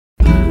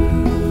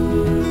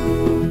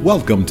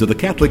Welcome to the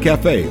Catholic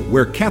Cafe,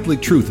 where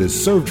Catholic truth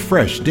is served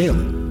fresh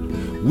daily.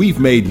 We've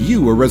made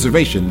you a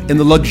reservation in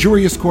the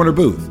luxurious corner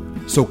booth,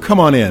 so come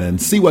on in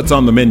and see what's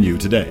on the menu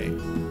today.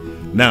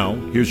 Now,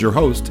 here's your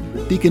host,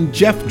 Deacon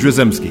Jeff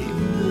Drzymski.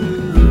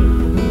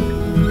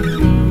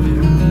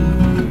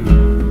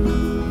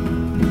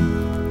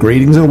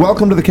 Greetings and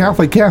welcome to the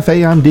Catholic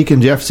Cafe. I'm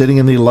Deacon Jeff, sitting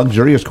in the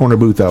luxurious corner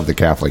booth of the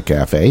Catholic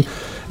Cafe.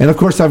 And of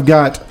course, I've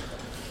got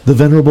the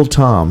Venerable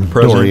Tom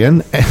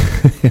Dorian,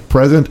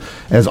 present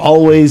as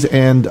always,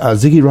 and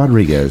Ziggy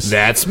Rodriguez.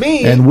 That's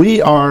me. And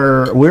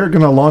we're going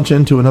to launch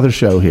into another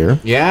show here.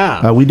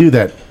 Yeah. We do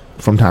that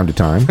from time to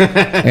time.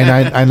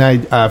 and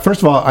I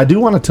first of all, I do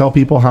want to tell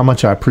people how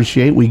much I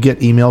appreciate. We get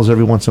emails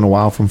every once in a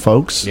while from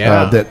folks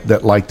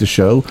that like the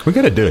show. We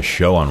got to do a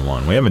show on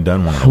one. We haven't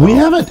done one in a while. We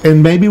haven't,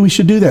 and maybe we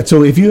should do that.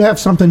 So if you have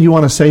something you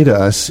want to say to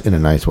us in a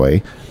nice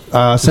way,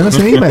 send us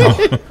an email,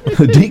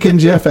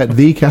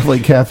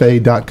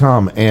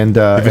 deaconjeff@thecatholiccafe.com. And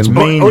if it's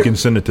mean, you can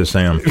send it to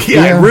Sam.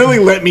 Yeah, really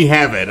let me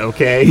have it,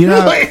 okay? You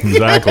know,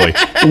 exactly.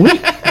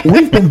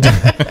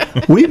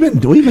 We've been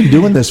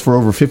doing this for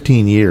over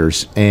 15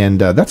 years, and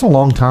that's a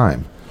long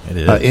time. It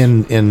is. We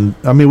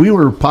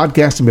were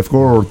podcasting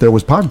before there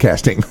was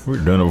podcasting. We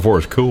were doing it before it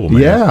was cool,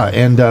 man. Yeah,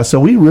 and so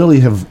we really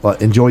have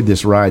enjoyed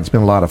this ride. It's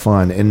been a lot of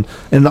fun, and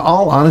in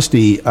all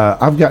honesty,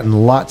 I've gotten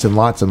lots and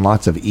lots and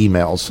lots of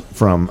emails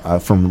from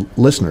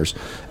listeners,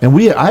 and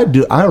I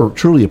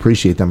truly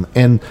appreciate them.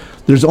 And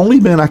there's only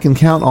been, I can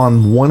count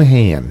on one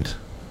hand.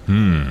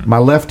 My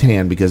left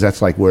hand, because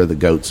that's like where the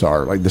goats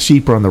are. Like the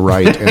sheep are on the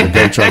right and the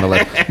goats are on the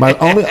left.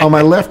 On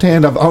my left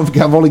hand, I've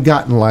only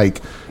gotten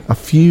like a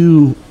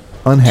few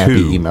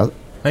unhappy emails.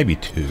 Maybe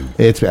two.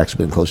 It's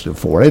actually been closer to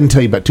four. I didn't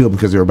tell you about two of them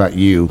because they were about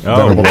you.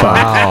 Oh,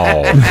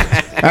 wow.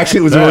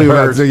 Actually, it was really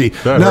about Ziggy.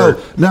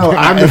 No,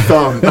 I'm the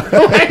thumb.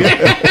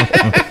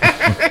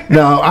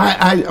 No,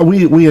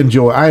 we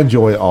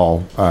enjoy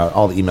all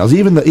the emails,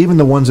 even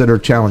the ones that are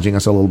challenging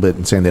us a little bit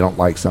and saying they don't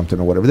like something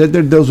or whatever.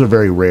 Those are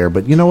very rare.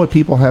 But you know what?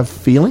 People have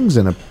feelings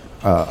and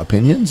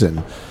opinions,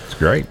 and it's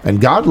great.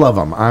 And God love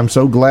them. I'm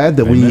so glad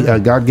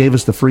that God gave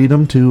us the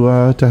freedom to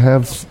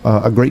have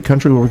a great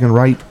country where we can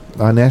write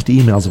nasty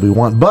emails if we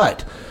want.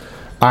 But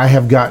I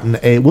have gotten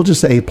we'll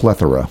just say a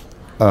plethora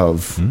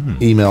of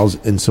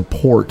emails in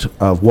support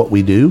of what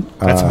we do.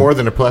 That's more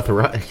than a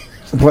plethora.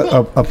 A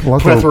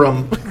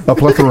plethorum. A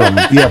plethorum.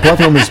 Yeah,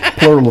 plethorum is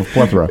plural of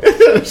plethora.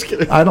 Just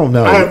kidding. I don't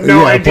know. I have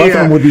no idea.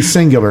 Plethorum would be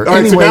singular. All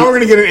right, anyway, so now we're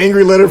going to get an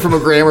angry letter from a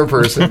grammar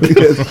person.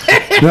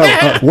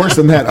 No, worse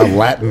than that, a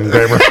Latin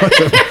grammar.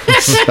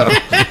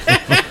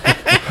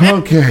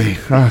 Okay,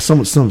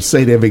 some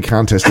St. Envy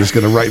contest is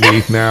going to write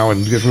me now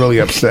and get really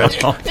upset.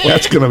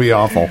 That's going to be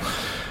awful.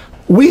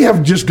 We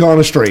have just gone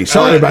astray.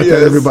 Sorry about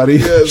that, everybody.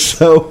 Yes.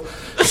 So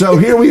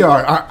here we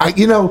are.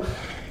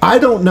 I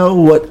don't know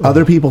what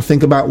other people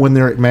think about when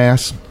they're at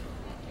Mass,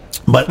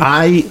 but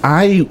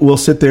I will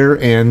sit there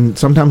and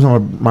sometimes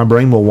my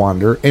brain will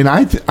wander. And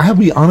I'll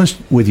be honest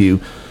with you,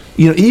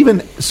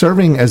 even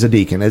serving as a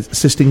deacon,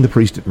 assisting the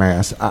priest at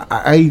Mass,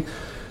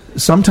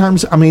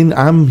 sometimes,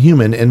 I'm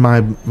human and my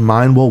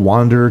mind will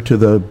wander to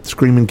the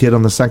screaming kid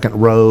on the second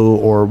row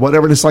or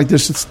whatever. And it's like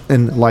this,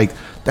 and like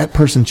that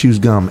person chews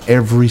gum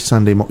every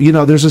Sunday morning.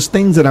 There's just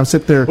things that I'm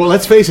sit there. Well,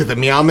 let's face it, the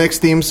Meow Mix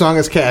theme song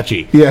is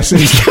catchy. Yes,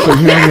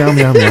 exactly. Meow,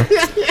 meow, meow.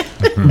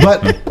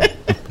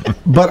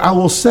 But I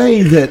will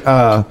say that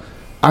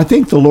I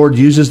think the Lord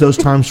uses those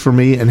times for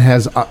me and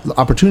has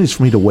opportunities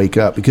for me to wake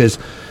up because.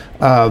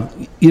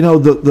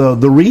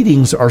 The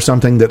readings are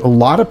something that a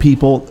lot of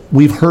people,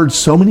 we've heard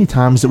so many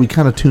times that we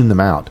kind of tune them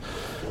out.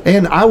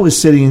 And I was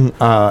sitting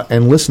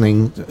and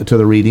listening to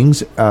the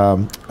readings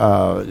a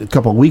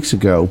couple of weeks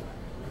ago,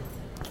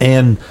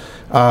 and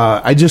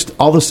I just,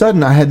 all of a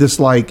sudden, I had this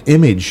like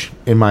image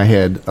in my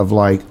head of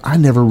like, I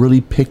never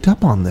really picked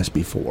up on this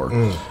before.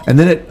 And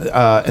then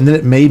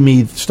it made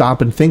me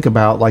stop and think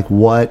about like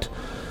what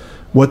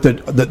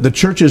the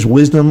church's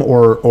wisdom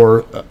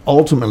or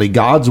ultimately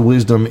God's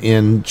wisdom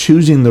in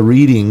choosing the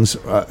readings,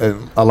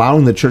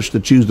 allowing the church to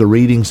choose the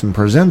readings and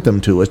present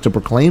them to us, to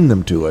proclaim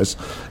them to us,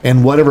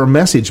 and whatever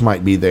message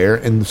might be there,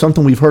 and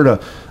something we've heard a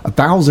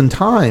 1,000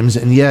 times,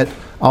 and yet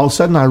all of a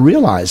sudden I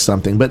realized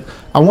something. But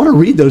I want to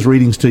read those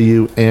readings to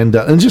you and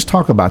just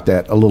talk about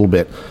that a little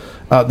bit.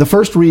 The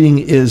first reading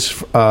is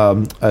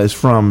from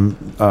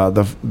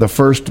the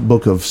first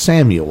book of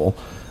Samuel.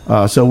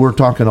 So we're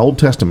talking Old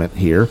Testament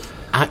here.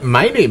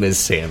 My name is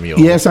Samuel.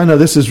 Yes, I know.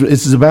 This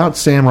is about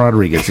Sam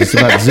Rodriguez. It's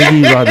about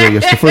Ziggy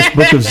Rodriguez, the first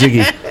book of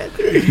Ziggy.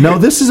 No,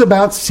 this is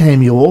about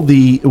Samuel,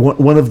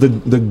 one of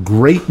the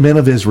great men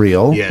of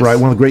Israel, yes. Right?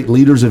 One of the great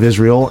leaders of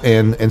Israel,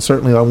 and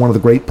certainly one of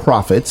the great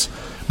prophets.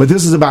 But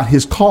this is about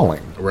his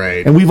calling,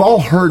 right? And we've all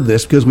heard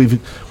this because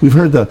we've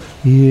heard the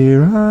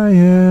 "Here I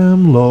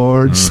Am,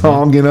 Lord"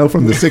 song,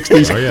 from the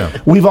 '60s. Oh yeah,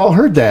 we've all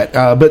heard that.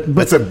 But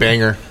that's a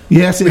banger.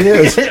 Yes, it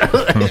is.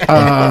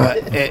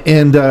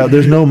 And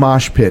there's no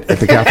mosh pit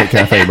at the Catholic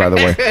Cafe, by the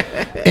way.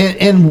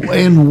 And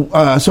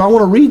so I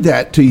want to read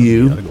that to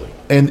you,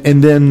 and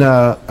then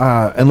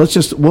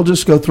we'll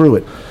just go through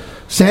it.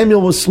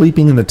 Samuel was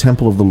sleeping in the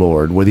temple of the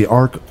Lord, where the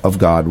ark of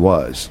God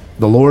was.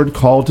 The Lord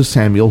called to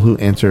Samuel, who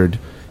answered,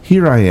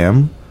 "Here I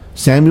am."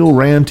 Samuel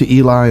ran to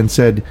Eli and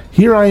said,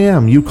 "Here I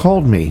am, you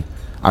called me."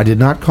 "I did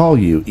not call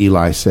you,"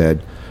 Eli said.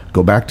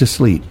 "Go back to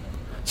sleep."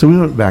 So he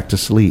went back to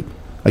sleep.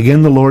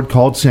 Again the Lord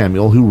called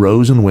Samuel, who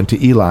rose and went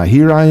to Eli.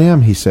 "Here I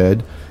am," he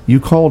said. "You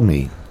called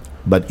me."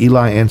 But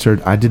Eli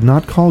answered, "I did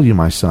not call you,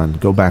 my son.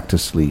 Go back to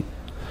sleep."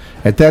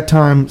 At that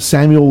time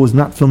Samuel was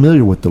not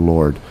familiar with the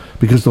Lord,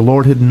 because the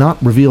Lord had not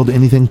revealed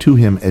anything to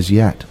him as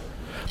yet.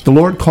 The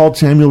Lord called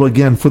Samuel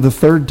again for the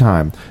third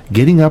time.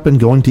 Getting up and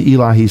going to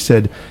Eli, he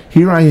said,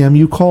 "Here I am,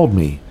 you called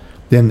me."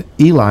 Then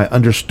Eli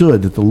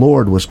understood that the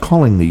Lord was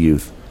calling the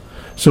youth.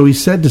 So he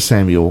said to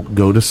Samuel,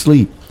 "Go to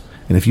sleep,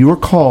 and if you are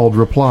called,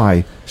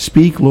 reply,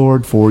 'Speak,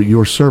 Lord, for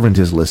your servant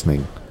is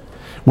listening.'"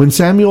 When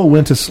Samuel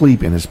went to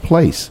sleep in his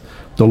place,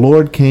 the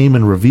Lord came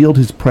and revealed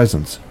his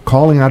presence,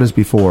 calling out as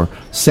before,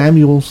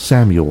 "Samuel,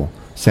 Samuel."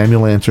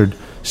 Samuel answered,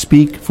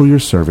 "Speak, for your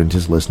servant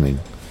is listening."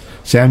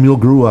 Samuel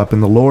grew up,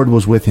 and the Lord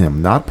was with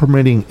him, not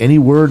permitting any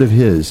word of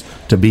his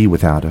to be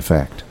without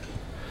effect.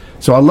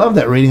 So I love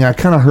that reading. I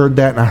kind of heard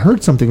that, and I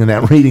heard something in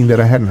that reading that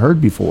I hadn't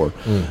heard before.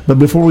 But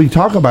before we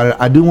talk about it,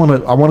 I want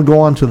to go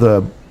on to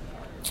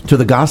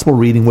the gospel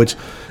reading, which,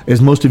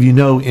 as most of you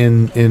know,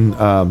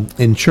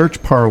 in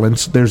church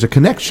parlance, there's a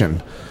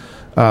connection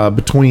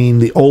between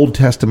the Old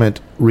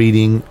Testament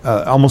reading.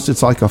 Almost,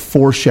 it's like a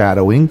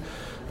foreshadowing.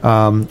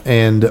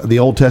 And the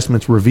Old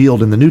Testament's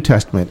revealed in the New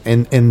Testament,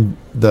 and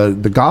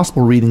the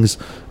gospel readings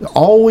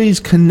always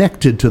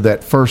connected to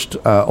that first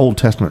Old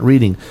Testament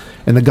reading.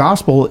 And the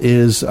gospel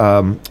is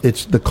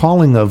it's the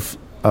calling of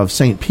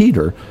Saint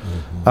Peter,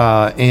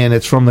 and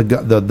it's from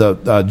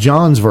the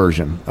John's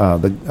version,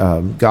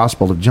 the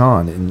Gospel of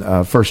John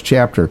in first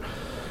chapter.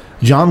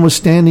 John was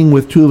standing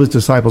with two of his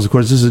disciples. Of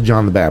course, this is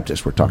John the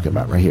Baptist we're talking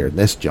about right here.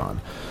 This John.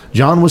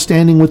 John was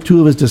standing with two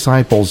of his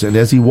disciples, and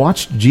as he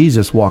watched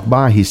Jesus walk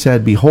by, he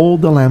said,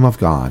 "Behold the Lamb of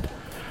God."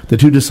 The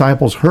two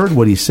disciples heard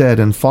what he said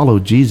and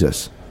followed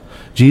Jesus.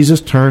 Jesus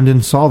turned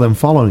and saw them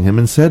following him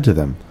and said to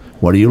them,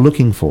 "What are you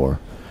looking for?"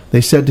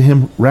 They said to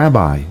him,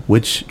 "Rabbi,"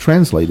 which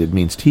translated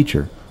means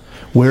teacher,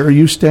 "where are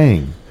you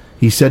staying?"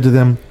 He said to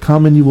them,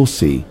 "Come and you will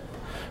see."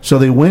 So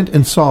they went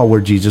and saw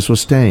where Jesus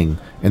was staying,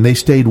 and they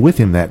stayed with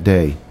him that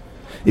day.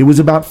 It was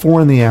about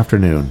 4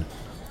 p.m.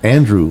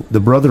 Andrew,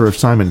 the brother of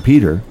Simon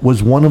Peter,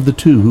 was one of the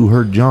two who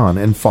heard John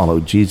and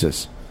followed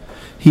Jesus.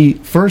 He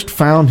first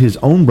found his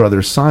own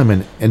brother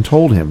Simon and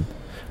told him,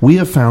 "We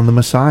have found the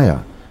Messiah,"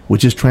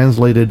 which is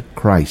translated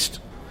Christ.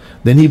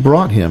 Then he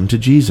brought him to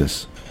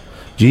Jesus.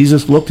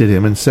 Jesus looked at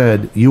him and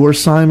said, "You are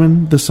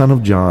Simon, the son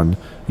of John.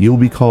 You will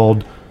be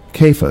called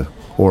Kepha,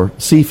 or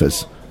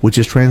Cephas, which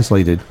is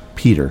translated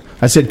Peter."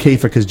 I said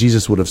Kepha because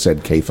Jesus would have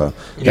said Kepha.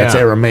 That's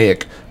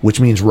Aramaic,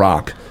 which means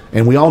rock.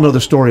 And we all know the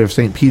story of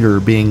St. Peter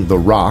being the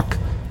rock,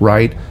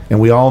 right? And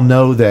we all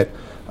know that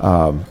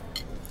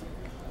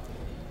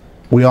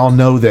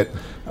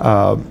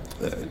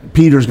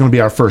Peter's going to be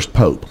our first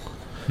pope.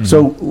 Mm-hmm.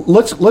 So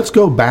let's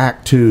go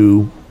back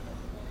to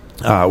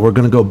we're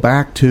going to go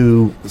back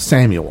to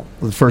Samuel,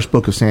 the first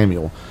book of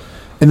Samuel.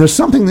 And there's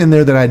something in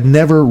there that I'd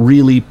never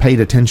really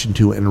paid attention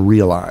to and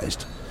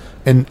realized.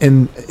 And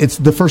it's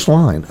the first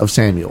line of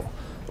Samuel,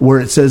 where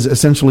it says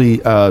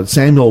essentially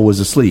Samuel was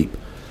asleep.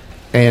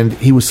 And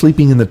he was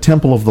sleeping in the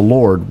temple of the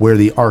Lord, where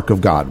the ark of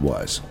God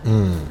was.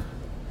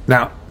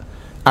 Now,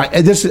 I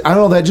don't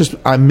know.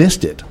 I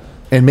missed it,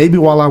 and maybe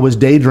while I was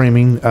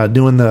daydreaming,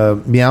 doing the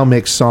Meow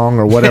Mix song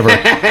or whatever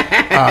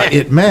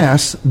at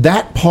Mass,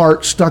 that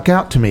part stuck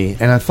out to me,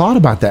 and I thought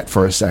about that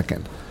for a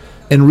second,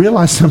 and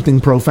realized something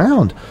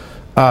profound: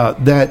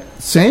 that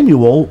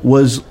Samuel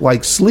was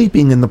like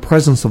sleeping in the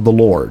presence of the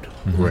Lord,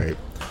 right?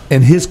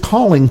 And his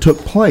calling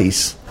took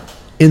place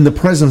in the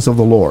presence of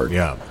the Lord.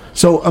 Yeah.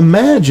 So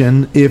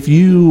imagine if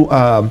you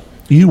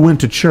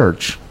went to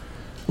church,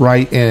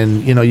 right,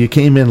 and you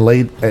came in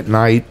late at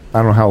night. I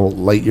don't know how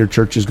late your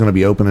church is going to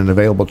be open and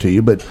available to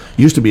you, but it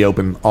used to be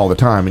open all the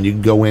time. And you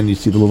can go in, you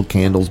see the little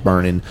candles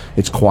burning.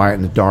 It's quiet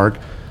and dark.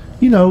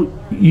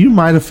 You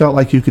might have felt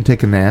like you could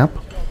take a nap,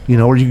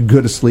 or you could go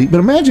to sleep.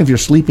 But imagine if you're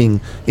sleeping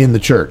in the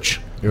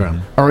church. Yeah.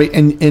 All right,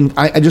 and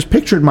I just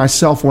pictured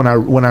myself when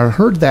I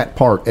heard that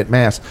part at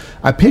Mass.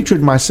 I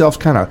pictured myself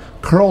kind of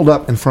curled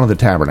up in front of the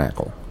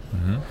tabernacle.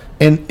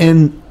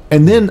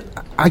 And then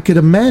I could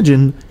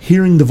imagine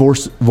hearing the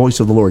voice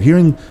of the Lord,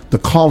 hearing the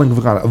calling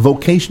of God, a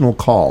vocational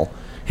call,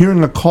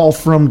 hearing a call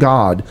from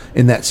God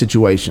in that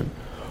situation.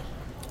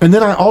 And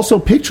then I also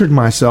pictured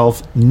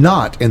myself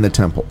not in the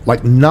temple,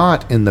 like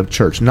not in the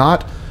church,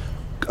 not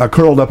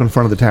curled up in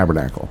front of the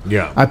tabernacle.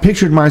 Yeah. I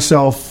pictured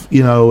myself,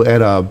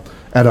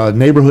 at a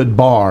neighborhood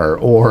bar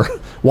or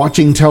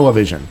watching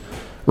television,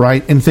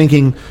 right? And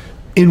thinking,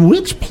 in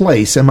which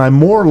place am I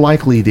more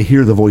likely to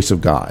hear the voice of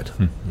God?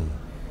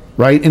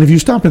 Right? And if you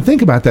stop and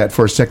think about that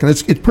for a second,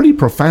 it's pretty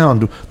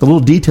profound, the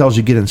little details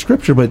you get in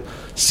Scripture. But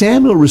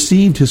Samuel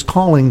received his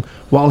calling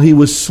while he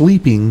was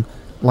sleeping,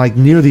 like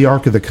near the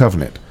Ark of the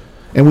Covenant.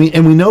 And we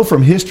know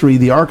from history,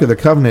 the Ark of the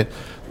Covenant,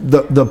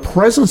 the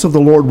presence of the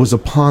Lord was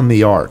upon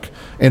the Ark.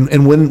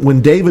 And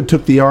when David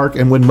took the ark,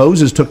 and when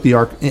Moses took the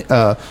ark,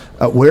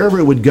 wherever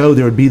it would go,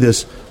 there would be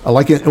this,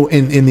 like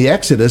in the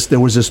Exodus, there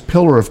was this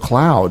pillar of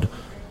cloud,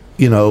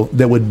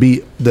 that would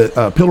be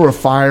the pillar of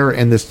fire,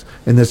 and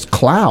this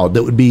cloud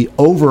that would be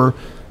over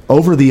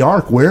the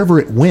ark wherever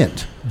it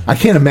went. I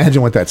can't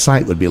imagine what that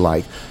sight would be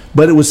like.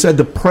 But it was said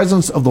the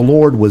presence of the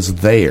Lord was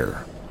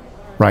there,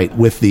 right,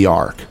 with the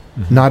ark.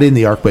 Mm-hmm. Not in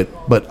the ark, but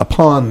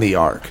upon the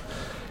ark.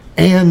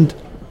 And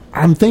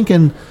I'm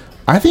thinking,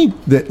 I think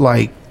that,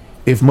 like,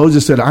 if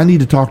Moses said, I need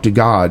to talk to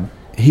God,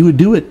 he would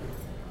do it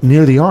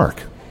near the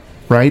ark,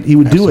 right? He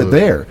would do it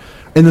there.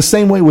 In the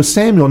same way with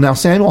Samuel. Now,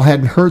 Samuel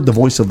hadn't heard the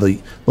voice of the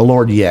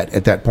Lord yet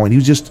at that point. He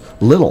was just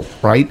little,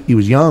 right? He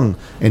was young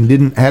and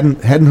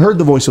hadn't heard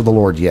the voice of the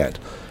Lord yet.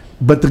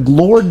 But the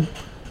Lord,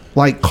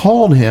 like,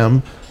 called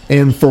him,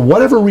 and for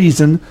whatever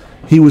reason,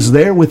 he was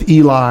there with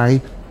Eli.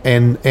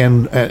 And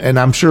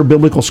I'm sure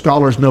biblical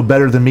scholars know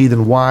better than me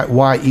than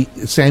why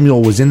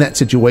Samuel was in that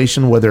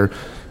situation, whether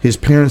his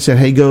parents said,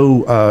 hey,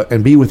 go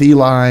and be with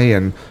Eli,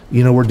 and,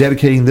 we're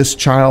dedicating this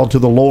child to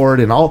the Lord,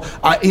 and all.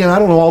 I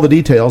don't know all the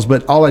details,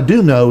 but all I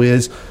do know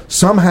is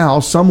somehow,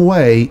 some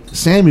way,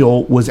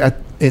 Samuel was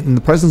in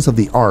the presence of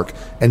the ark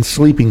and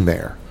sleeping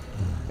there.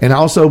 And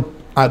also,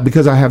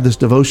 because I have this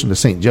devotion to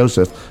St.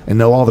 Joseph and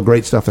know all the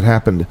great stuff that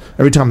happened,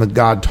 every time that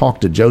God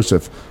talked to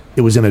Joseph,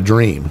 it was in a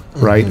dream,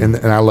 right? Mm-hmm.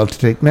 And I love to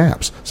take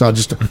naps. So I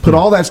just put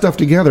all that stuff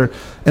together,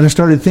 and I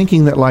started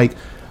thinking that, like,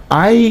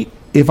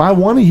 if I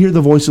want to hear the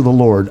voice of the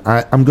Lord,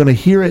 I'm going to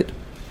hear it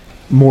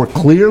more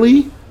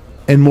clearly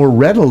and more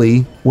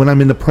readily when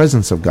I'm in the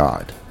presence of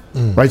God,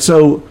 right?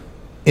 So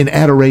in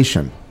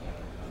adoration,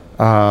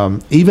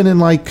 even in,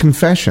 like,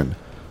 confession,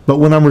 but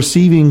when I'm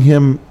receiving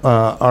Him,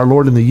 our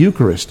Lord, in the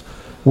Eucharist,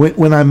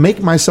 when I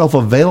make myself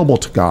available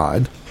to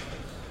God,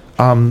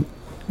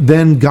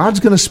 then God's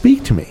going to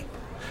speak to me.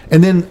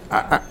 And then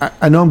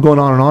I know I'm going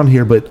on and on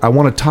here, but I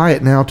want to tie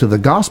it now to the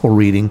gospel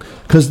reading,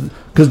 because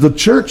the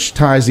church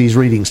ties these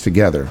readings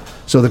together.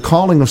 So the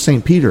calling of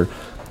St. Peter.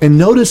 And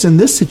notice in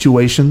this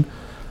situation,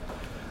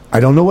 I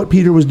don't know what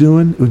Peter was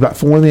doing. It was about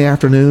 4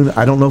 PM.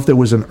 I don't know if there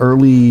was an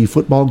early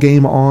football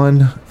game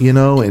on,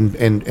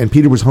 and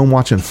Peter was home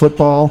watching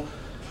football.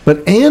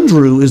 But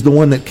Andrew is the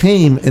one that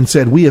came and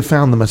said, we have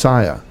found the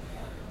Messiah.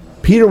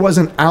 Peter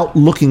wasn't out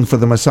looking for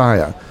the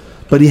Messiah,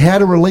 but he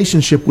had a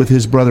relationship with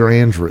his brother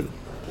Andrew.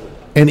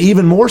 And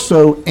even more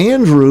so,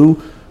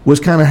 Andrew was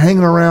kind of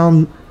hanging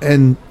around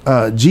and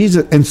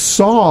Jesus, and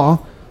saw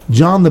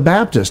John the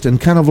Baptist, and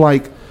kind of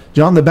like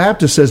John the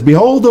Baptist says,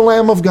 behold the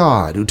Lamb of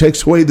God who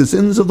takes away the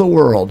sins of the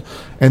world.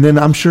 And then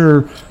I'm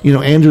sure,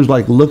 Andrew's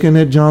like looking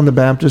at John the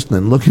Baptist, and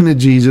then looking at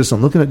Jesus,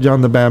 and looking at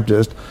John the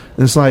Baptist.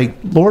 And it's like,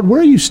 Lord,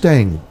 where are you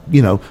staying?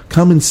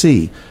 Come and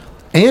see.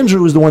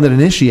 Andrew is the one that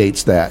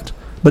initiates that,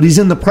 but he's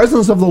in the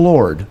presence of the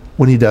Lord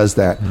when he does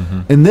that.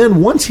 Mm-hmm. And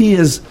then once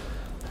he's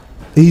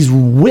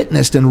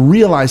witnessed and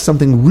realized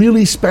something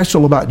really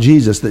special about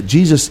Jesus, that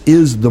Jesus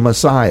is the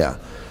Messiah.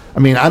 I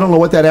mean, I don't know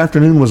what that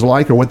afternoon was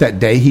like, or what that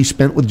day he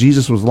spent with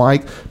Jesus was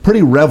like.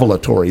 Pretty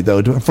revelatory,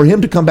 though, for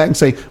him to come back and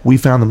say, we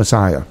found the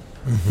Messiah.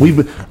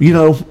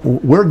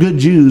 Mm-hmm. We're good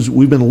Jews.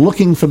 We've been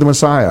looking for the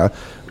Messiah.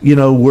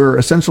 We're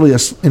essentially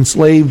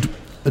enslaved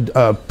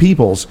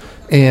peoples,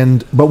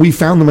 but we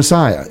found the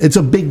Messiah. It's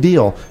a big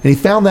deal. And he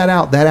found that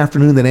out that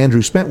afternoon that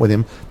Andrew spent with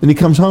him. Then he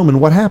comes home,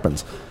 and what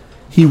happens?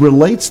 He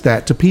relates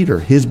that to Peter,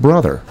 his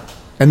brother.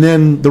 And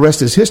then the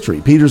rest is history.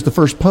 Peter's the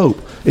first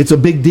pope. It's a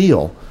big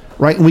deal,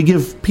 right? And we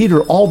give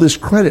Peter all this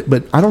credit,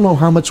 but I don't know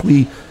how much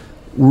we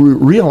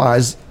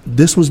realize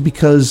this was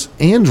because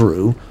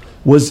Peter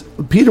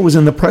was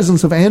in the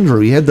presence of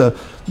Andrew. He had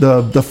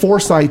the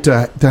foresight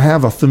to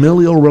have a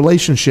familial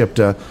relationship,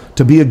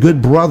 to be a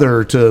good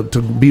brother, to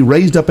be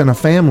raised up in a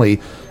family,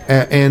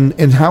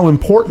 and how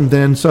important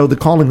then, so the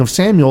calling of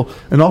Samuel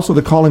and also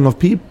the calling of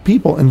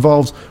people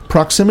involves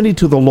proximity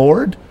to the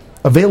Lord,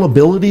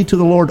 availability to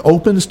the Lord,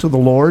 openness to the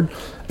Lord,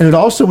 and it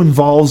also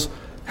involves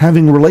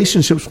having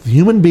relationships with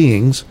human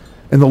beings,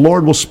 and the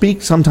Lord will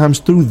speak sometimes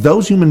through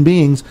those human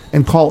beings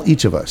and call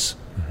each of us.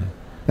 Mm-hmm.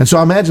 And so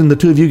I imagine the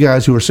two of you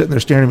guys who are sitting there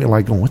staring at me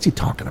like, going, what's he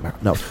talking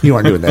about? No, you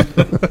aren't doing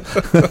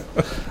that.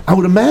 I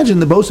would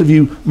imagine that both of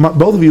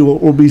you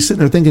will be sitting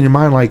there thinking in your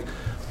mind like,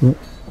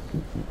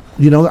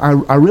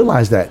 I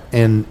realize that,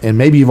 and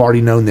maybe you've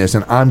already known this,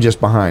 and I'm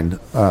just behind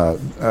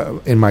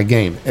in my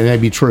game, and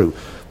that'd be true.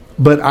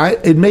 But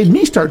it made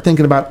me start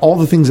thinking about all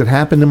the things that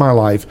happened in my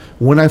life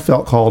when I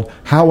felt called,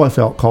 how I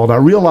felt called. I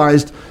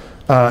realized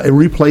it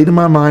replayed in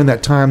my mind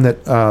that time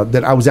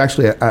that I was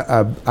actually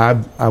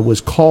I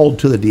was called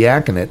to the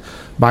diaconate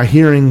by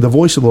hearing the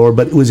voice of the Lord,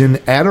 but it was in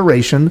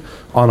adoration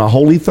on a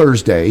Holy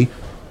Thursday,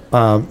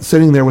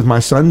 sitting there with my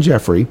son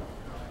Jeffrey,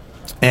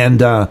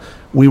 and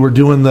we were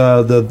doing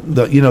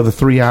the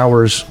 3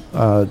 hours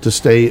to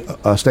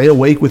stay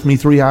awake with me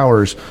 3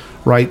 hours,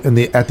 right,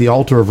 at the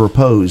altar of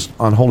repose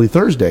on Holy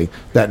Thursday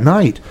that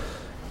night.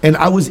 And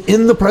I was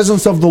in the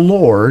presence of the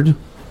Lord,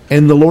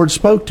 and the Lord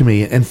spoke to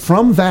me. And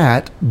from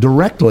that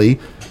directly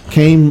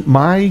came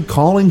my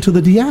calling to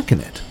the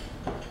diaconate.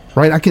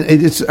 Right?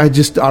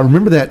 I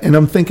remember that, and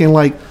I'm thinking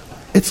like,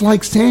 It's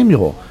like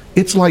Samuel.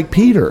 It's like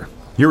Peter.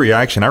 Your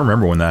reaction, I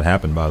remember when that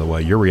happened, by the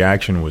way. Your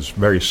reaction was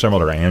very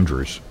similar to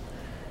Andrew's.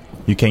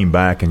 You came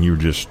back and you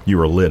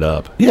were lit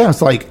up. Yeah,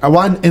 it's like,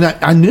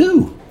 I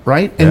knew,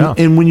 right?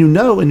 And when you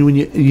know, and when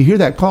you hear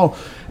that call.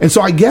 And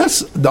so I guess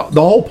the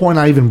whole point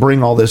I even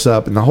bring all this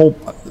up, and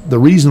the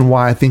reason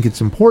why I think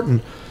it's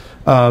important,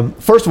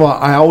 first of all,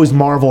 I always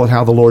marvel at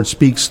how the Lord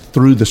speaks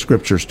through the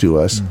Scriptures to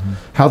us,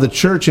 how the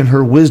church in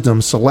her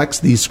wisdom selects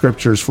these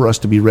Scriptures for us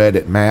to be read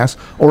at Mass,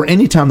 or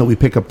any time that we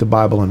pick up the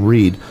Bible and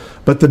read.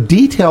 But the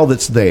detail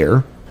that's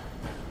there,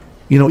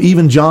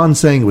 even John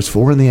saying it was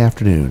 4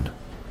 p.m,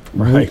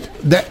 right?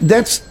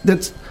 That's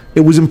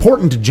it was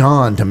important to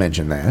John to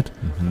mention that.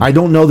 I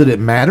don't know that it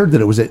mattered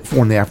that it was at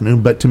 4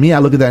 p.m, but to me, I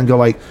look at that and go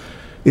like,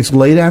 it's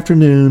late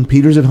afternoon.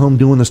 Peter's at home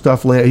doing the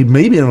stuff late. He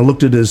maybe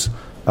looked at his.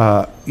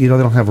 They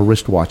don't have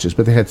wristwatches,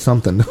 but they had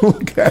something to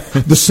look at.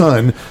 The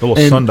sun, the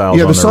little sundials,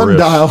 the on their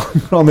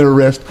sundial on their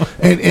wrist,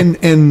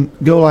 and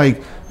go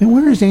like, man,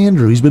 where is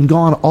Andrew? He's been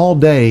gone all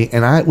day,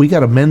 and we got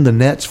to mend the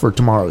nets for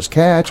tomorrow's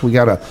catch. We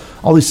got to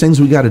all these things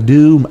we got to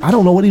do. I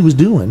don't know what he was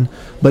doing,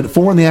 but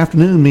 4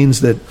 p.m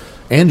means that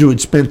Andrew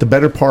had spent the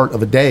better part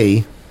of a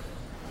day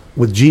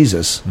with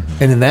Jesus,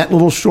 and in that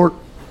little short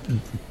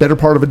better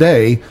part of a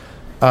day,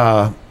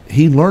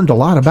 he learned a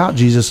lot about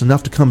Jesus,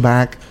 enough to come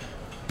back.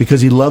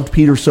 Because he loved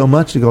Peter so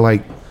much to go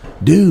like,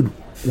 dude,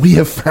 we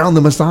have found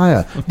the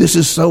Messiah. This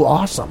is so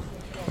awesome,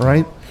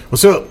 right? Well,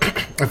 so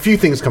a few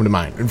things come to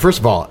mind. And first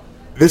of all,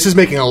 this is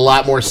making a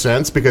lot more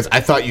sense because I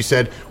thought you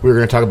said we were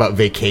going to talk about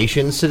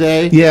vacations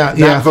today.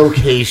 Not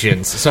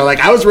vocations. So,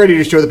 I was ready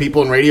to show the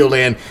people in Radio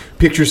Land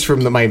pictures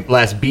from my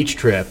last beach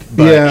trip.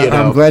 But,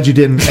 I'm glad you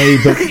didn't.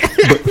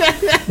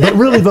 But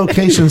really,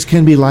 vocations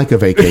can be like a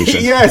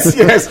vacation.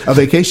 Yes. A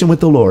vacation with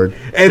the Lord.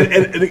 And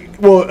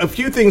a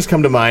few things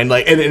come to mind.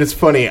 And it's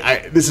funny.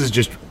 This is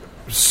just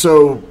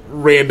so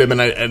random,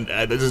 and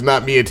this is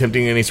not me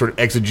attempting any sort of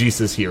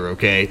exegesis here,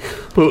 okay?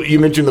 But you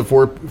mentioned the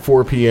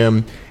 4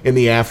 p.m. in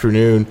the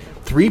afternoon.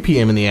 3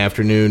 p.m. in the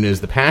afternoon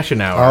is the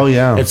Passion Hour. Oh,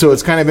 yeah. And so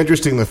it's kind of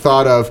interesting, the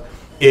thought of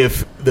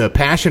if the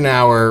Passion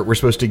Hour we're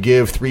supposed to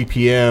give 3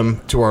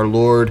 p.m. to our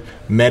Lord,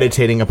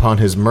 meditating upon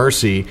His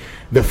mercy,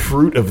 the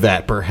fruit of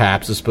that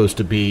perhaps is supposed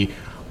to be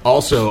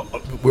also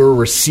we're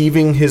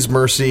receiving His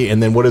mercy,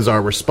 and then what is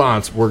our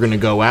response? We're going to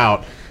go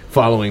out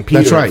following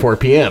Peter at 4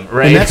 p.m.,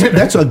 right? And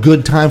that's a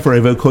good time for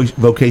a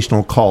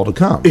vocational call to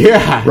come.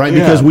 Yeah. Right?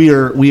 Because we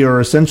are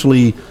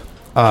essentially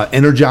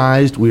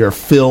energized, we are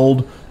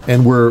filled,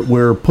 and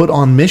we're put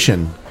on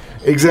mission.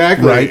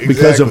 Exactly. Right?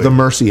 Because of the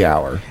mercy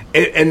hour.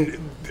 And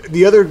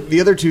the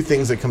other two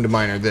things that come to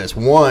mind are this.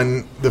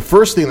 One, the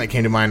first thing that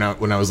came to mind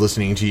when I was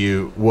listening to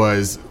you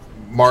was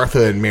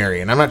Martha and Mary,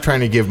 and I'm not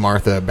trying to give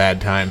Martha a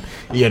bad time,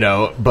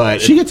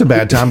 but she gets a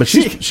bad time, but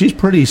she's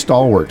pretty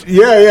stalwart.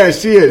 Yeah,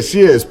 she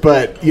is.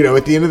 But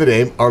at the end of the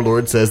day, our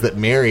Lord says that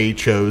Mary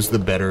chose the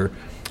better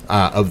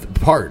of the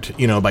part,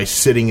 by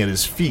sitting at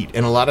His feet,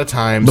 and a lot of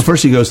times. But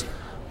first, He goes,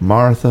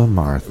 Martha,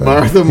 Martha.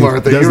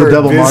 Martha. Does the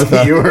double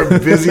Martha. You are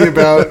busy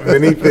about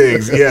many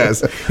things.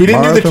 Yes, he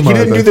didn't Martha,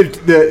 do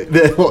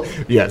the well,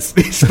 yes,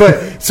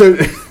 but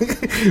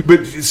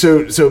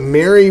so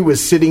Mary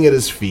was sitting at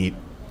His feet.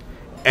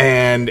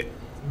 And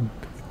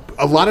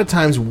a lot of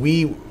times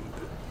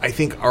I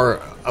think,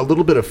 are a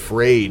little bit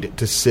afraid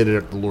to sit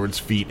at the Lord's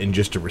feet and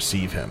just to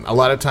receive Him. A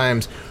lot of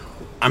times,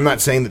 I'm not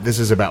saying that this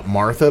is about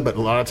Martha, but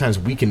a lot of times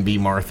we can be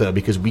Martha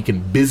because we can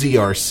busy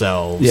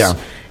ourselves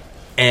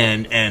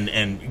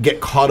and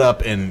get caught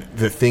up in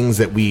the things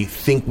that we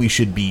think we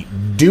should be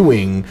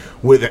doing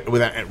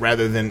without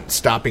rather than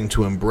stopping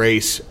to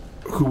embrace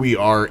who we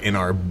are in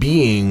our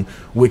being,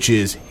 which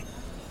is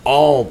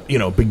all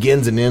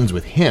begins and ends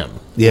with Him,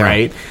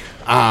 right?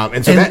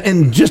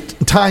 And just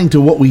tying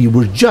to what we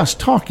were just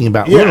talking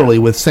about, literally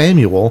with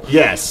Samuel,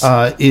 yes,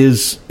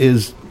 is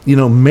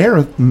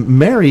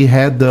Mary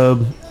had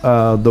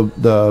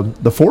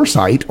the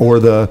foresight or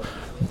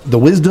the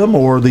wisdom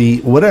or the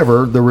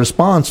whatever the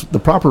response. The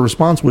proper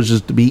response was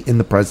just to be in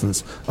the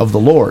presence of the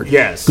Lord.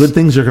 Yes, good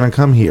things are going to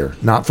come here,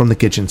 not from the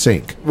kitchen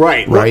sink.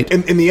 Right.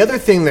 And the other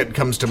thing that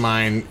comes to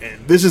mind,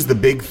 this is the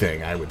big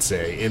thing, I would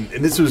say, and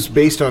this was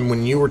based on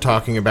when you were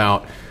talking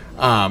about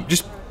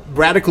just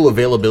radical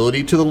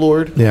availability to the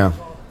Lord. Yeah.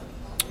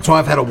 So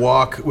I've had a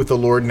walk with the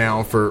Lord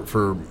now for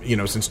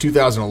since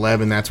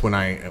 2011. That's when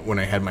I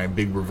had my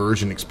big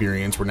reversion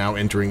experience. We're now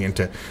entering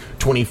into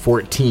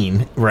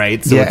 2014,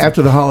 right? So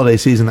after the holiday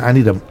season, I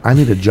need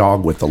a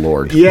jog with the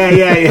Lord.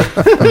 Yeah.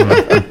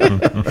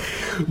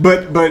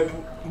 But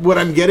what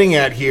I'm getting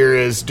at here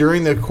is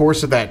during the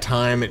course of that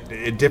time,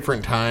 at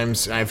different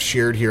times, I've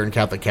shared here in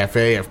Catholic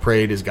Cafe, I've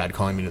prayed, is God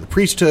calling me to the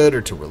priesthood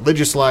or to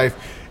religious life?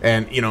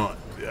 And,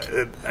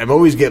 I've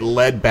always get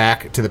led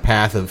back to the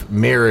path of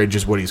marriage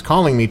is what He's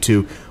calling me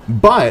to.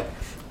 But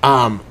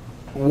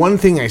one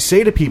thing I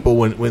say to people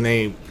when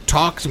they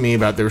talk to me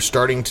about they're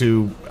starting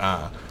to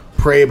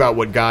pray about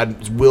what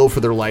God's will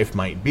for their life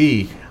might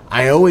be,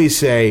 I always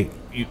say,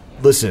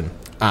 listen,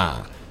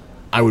 I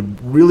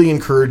would really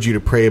encourage you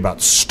to pray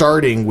about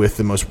starting with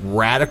the most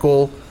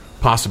radical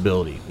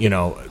possibility.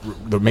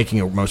 The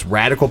making a most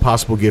radical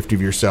possible gift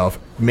of yourself,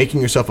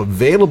 making yourself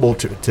available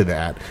to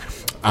that,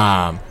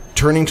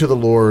 turning to the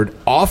Lord,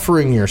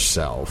 offering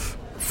yourself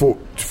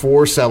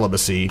for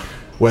celibacy,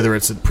 whether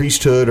it's a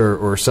priesthood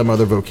or some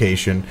other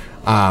vocation.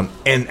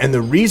 And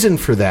the reason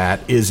for that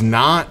is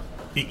not,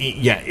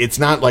 it's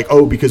not like,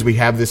 because we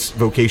have this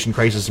vocation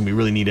crisis and we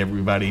really need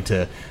everybody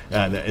to,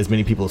 as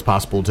many people as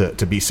possible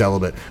to be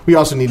celibate. We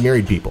also need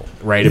married people,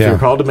 right? If you're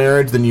called to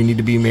marriage, then you need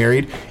to be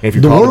married. And if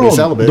you're called to be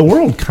celibate, the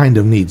world kind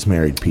of needs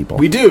married people.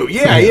 We do,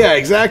 yeah,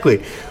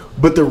 exactly.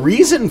 But the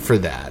reason for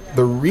that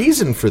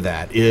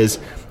is,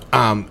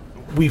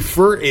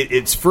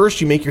 it's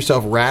first you make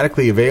yourself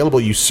radically available.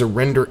 You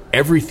surrender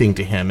everything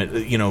to Him.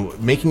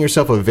 Making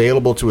yourself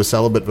available to a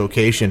celibate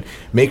vocation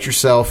makes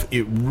yourself.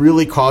 It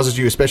really causes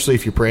you, especially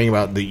if you're praying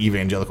about the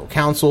evangelical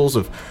counsels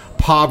of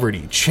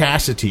poverty,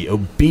 chastity,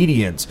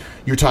 obedience.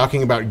 You're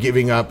talking about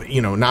giving up,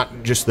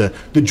 not just the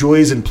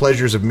joys and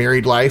pleasures of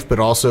married life, but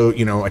also,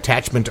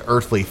 attachment to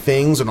earthly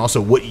things, and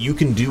also what you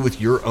can do with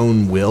your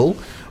own will,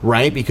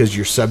 right? Because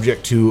you're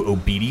subject to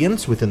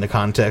obedience within the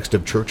context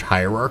of church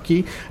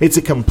hierarchy. It's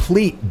a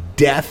complete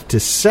death to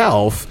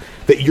self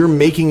that you're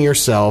making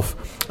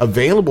yourself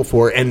available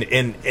for. And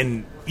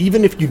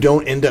even if you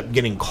don't end up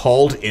getting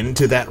called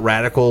into that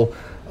radical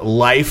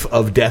life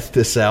of death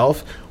to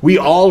self, we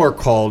all are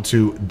called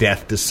to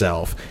death to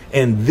self.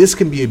 And this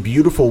can be a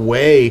beautiful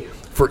way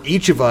for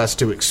each of us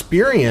to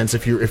experience,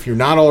 if you're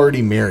not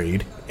already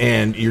married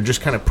and you're just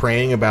kind of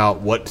praying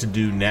about what to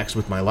do next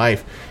with my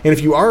life. And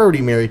if you are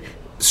already married,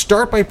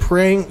 start by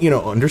praying,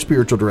 under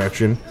spiritual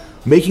direction,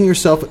 making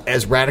yourself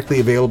as radically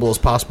available as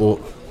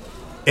possible,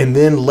 and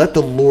then let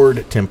the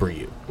Lord temper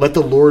you. Let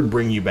the Lord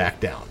bring you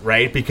back down,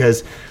 right?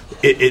 Because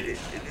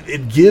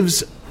it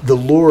gives the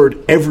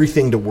Lord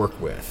everything to work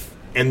with.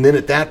 And then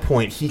at that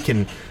point, He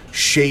can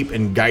shape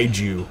and guide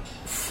you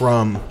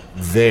from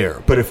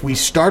there. But if we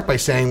start by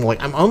saying,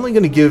 I'm only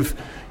going to give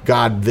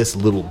God this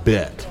little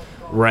bit,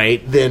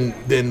 right?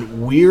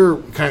 Then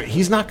we're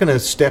He's not going to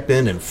step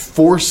in and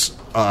force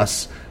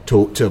us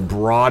to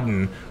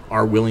broaden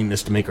our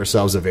willingness to make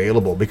ourselves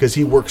available, because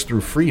He works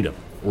through freedom,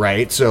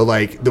 right? So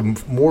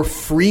the more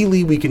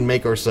freely we can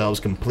make ourselves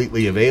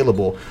completely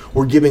available,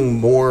 we're giving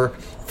more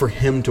for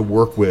Him to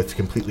work with to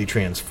completely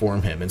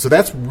transform Him. And so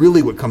that's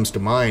really what comes to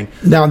mind.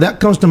 Now, that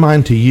comes to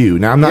mind to you.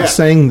 Now, I'm not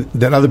saying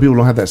that other people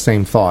don't have that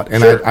same thought,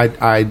 and sure.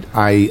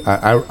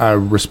 I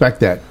respect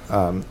that,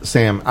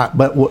 Sam.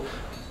 But I'm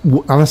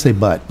going to say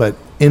but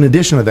in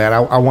addition to that,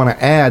 I want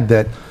to add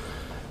that,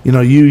 you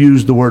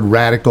used the word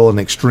radical and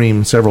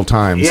extreme several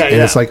times. Yeah,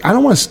 and it's I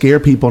don't want to scare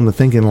people into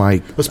thinking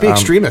let's be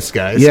extremists,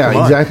 guys.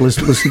 Yeah, exactly.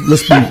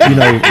 Let's be,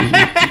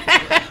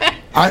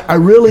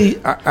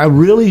 I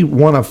really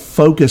want to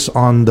focus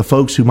on the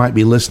folks who might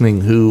be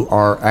listening who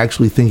are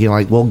actually thinking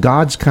well,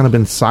 God's kind of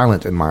been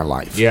silent in my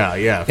life.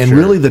 Yeah. And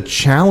really the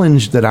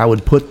challenge that I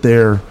would put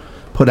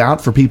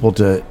out for people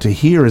to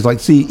hear is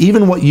see,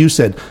 even what you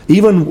said,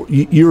 even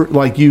you're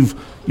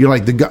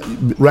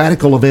the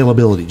radical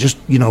availability, just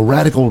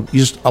radical,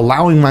 just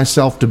allowing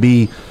myself to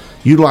be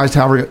utilized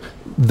however.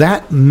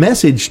 That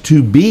message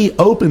to be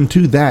open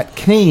to that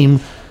came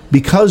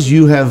because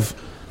you have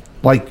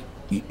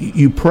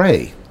you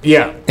pray,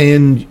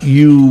 and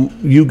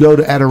you go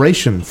to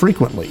adoration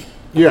frequently.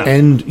 Yeah.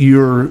 And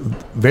you're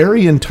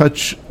very in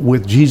touch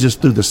with Jesus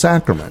through the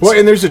sacraments. Well,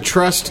 and there's a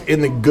trust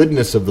in the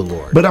goodness of the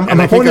Lord. But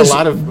my point is,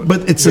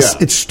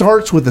 it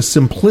starts with the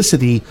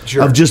simplicity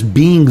of just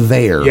being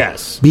there.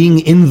 Yes. Being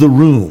in the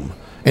room.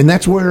 And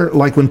that's where,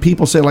 when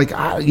people say,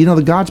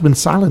 the God's been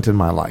silent in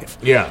my life.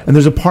 Yeah. And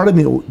there's a part of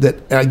me that,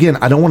 again,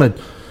 I don't want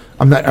to,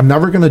 I'm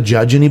never going to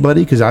judge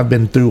anybody, because I've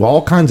been through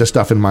all kinds of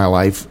stuff in my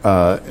life,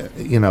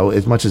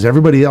 as much as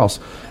everybody else.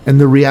 And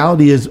the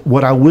reality is,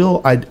 what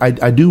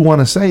I do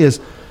want to say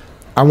is,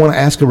 I want to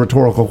ask a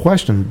rhetorical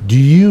question. Do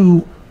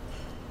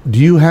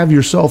you have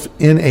yourself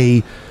in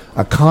a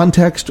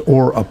context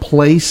or a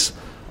place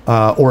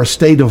or a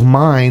state of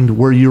mind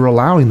where you're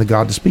allowing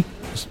God to speak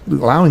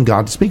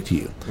to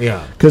you?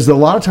 Yeah. Because a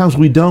lot of times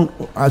we don't.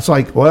 It's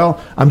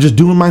well, I'm just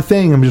doing my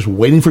thing. I'm just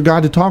waiting for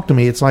God to talk to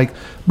me. It's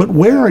but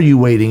where are you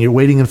waiting? You're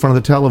waiting in front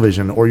of the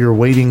television, or you're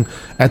waiting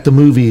at the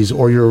movies,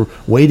 or you're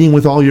waiting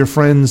with all your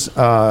friends,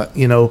 out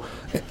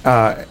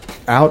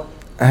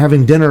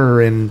having dinner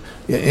and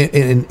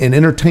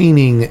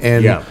entertaining,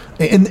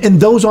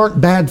 and those aren't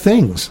bad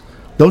things.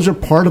 Those are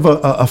part of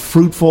a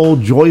fruitful,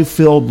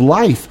 joy-filled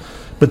life.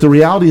 But the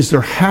reality is,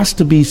 there has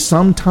to be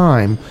some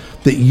time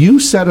that you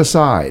set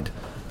aside,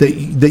 that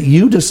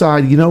you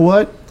decide, you know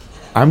what,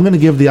 I'm going to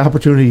give the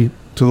opportunity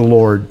to the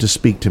Lord to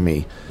speak to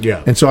me.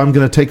 Yeah. And so I'm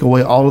going to take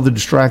away all of the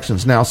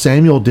distractions. Now,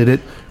 Samuel did it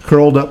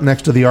curled up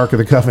next to the Ark of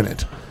the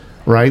Covenant,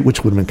 right?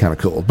 Which would have been kind of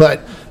cool.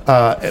 But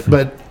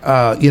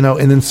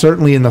and then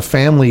certainly in the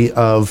family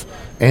of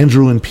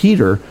Andrew and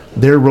Peter,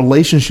 their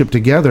relationship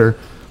together,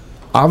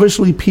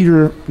 obviously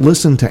Peter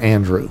listened to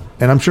Andrew,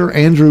 and I'm sure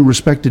Andrew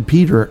respected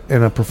Peter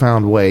in a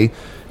profound way.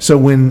 So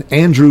when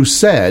Andrew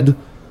said,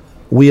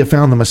 "We have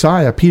found the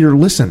Messiah," Peter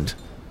listened.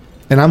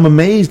 And I'm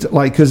amazed,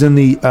 like, because in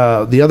the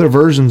other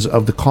versions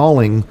of the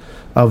calling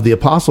of the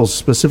apostles,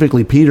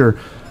 specifically Peter,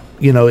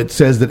 it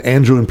says that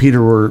Andrew and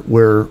Peter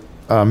were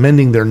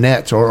mending their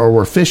nets or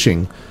were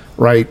fishing,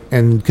 right?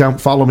 And come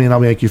follow me and I'll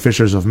make you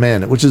fishers of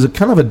men, which is a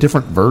kind of a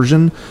different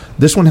version.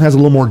 This one has a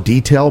little more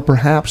detail,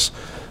 perhaps.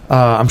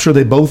 I'm sure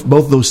they both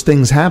those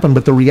things happen,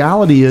 but the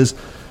reality is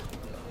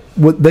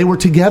they were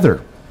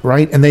together,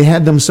 right? And they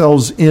had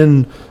themselves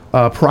in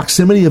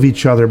proximity of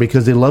each other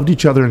because they loved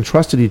each other and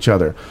trusted each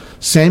other.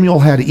 Samuel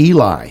had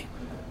Eli,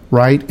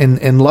 right?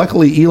 And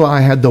luckily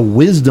Eli had the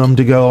wisdom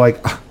to go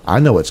like, I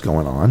know what's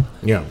going on.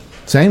 Yeah.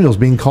 Samuel's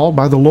being called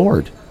by the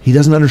Lord. He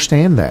doesn't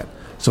understand that.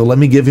 So let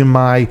me give him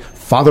my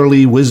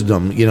fatherly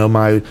wisdom,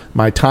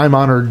 my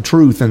time-honored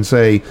truth, and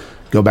say,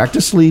 go back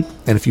to sleep,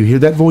 and if you hear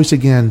that voice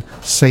again,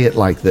 say it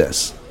like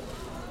this,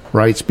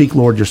 right? Speak,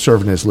 Lord, your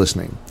servant is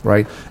listening,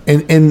 right?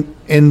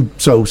 And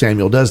so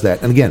Samuel does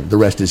that, and again, the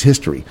rest is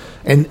history.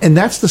 And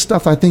that's the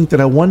stuff I think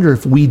that I wonder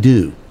if we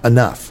do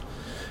enough.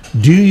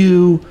 Do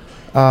you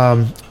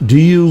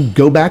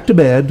go back to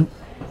bed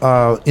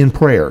in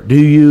prayer? Do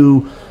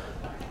you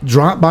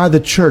drop by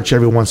the church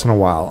every once in a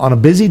while on a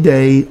busy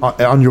day,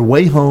 on your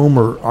way home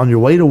or on your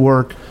way to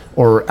work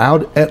or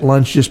out at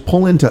lunch? Just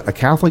pull into a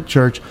Catholic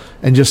church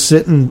and just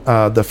sit in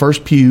the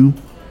first pew,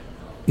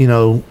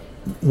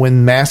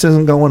 when Mass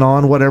isn't going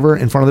on, whatever,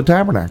 in front of the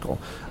tabernacle.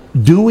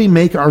 Do we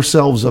make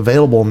ourselves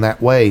available in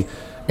that way?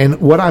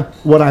 And what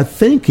I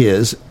think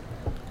is,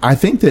 I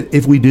think that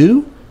if we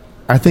do,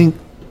 I think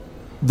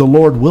the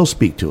Lord will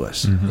speak to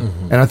us.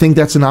 Mm-hmm. And I think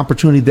that's an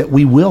opportunity that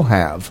we will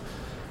have.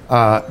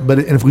 But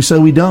if we say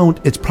we don't,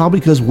 it's probably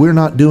because we're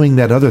not doing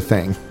that other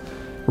thing,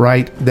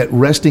 right? That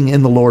resting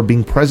in the Lord,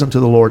 being present to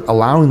the Lord,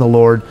 allowing the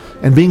Lord,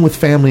 and being with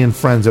family and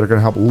friends that are going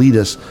to help lead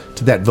us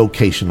to that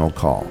vocational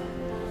call.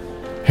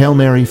 Hail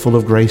Mary, full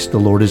of grace, the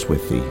Lord is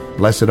with thee.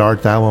 Blessed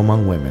art thou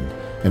among women,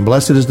 and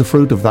blessed is the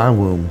fruit of thy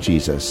womb,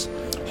 Jesus.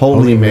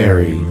 Holy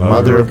Mary,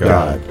 Mother of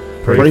God,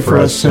 pray for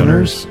us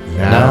sinners,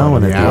 now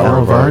and at the hour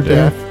of our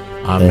death.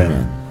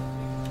 Amen.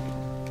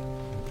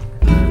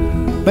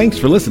 Thanks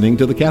for listening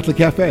to the Catholic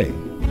Cafe.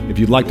 If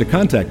you'd like to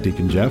contact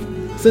Deacon Jeff,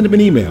 send him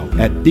an email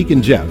at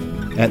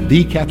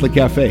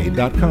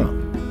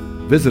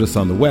deaconjeff@thecatholiccafe.com. Visit us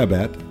on the web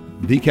at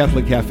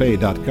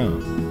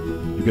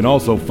thecatholiccafe.com. You can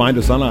also find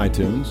us on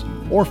iTunes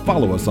or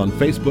follow us on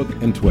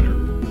Facebook and Twitter.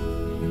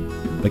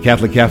 The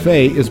Catholic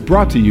Cafe is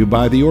brought to you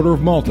by the Order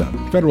of Malta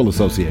Federal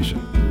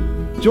Association.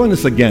 Join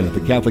us again at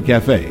the Catholic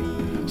Cafe,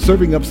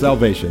 serving up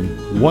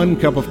salvation one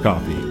cup of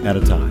coffee at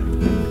a time.